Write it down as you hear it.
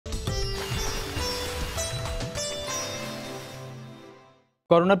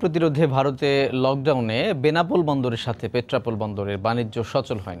Corona প্রতিরোধে ভারতে লকডাউনে বেনাপোল বন্দরের সাথে পেট্রাপোল বন্দরের বাণিজ্য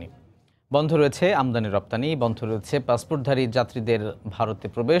সচল হয়নি। বন্ধ রয়েছে আমদানি রপ্তানি, বন্ধ রয়েছে পাসপোর্টধারী যাত্রীদের ভারতে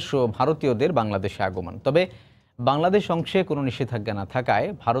প্রবেশ ও ভারতীয়দের বাংলাদেশে আগমন। তবে বাংলাদেশ অংশে কোনো নিষেধাজ্ঞা না থাকায়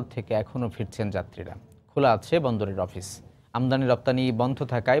ভারত থেকে এখনও ফিরছেন যাত্রীরা। খোলা আছে বন্দরের অফিস। আমদানি রপ্তানি বন্ধ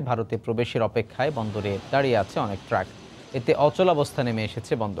থাকায় ভারতে প্রবেশের অপেক্ষায় বন্দরে দাঁড়িয়ে আছে অনেক ট্রাক। এতে অচল অবস্থা নেমে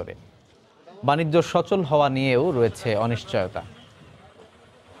এসেছে বন্দরে। বাণিজ্য সচল হওয়া নিয়েও রয়েছে অনিশ্চয়তা।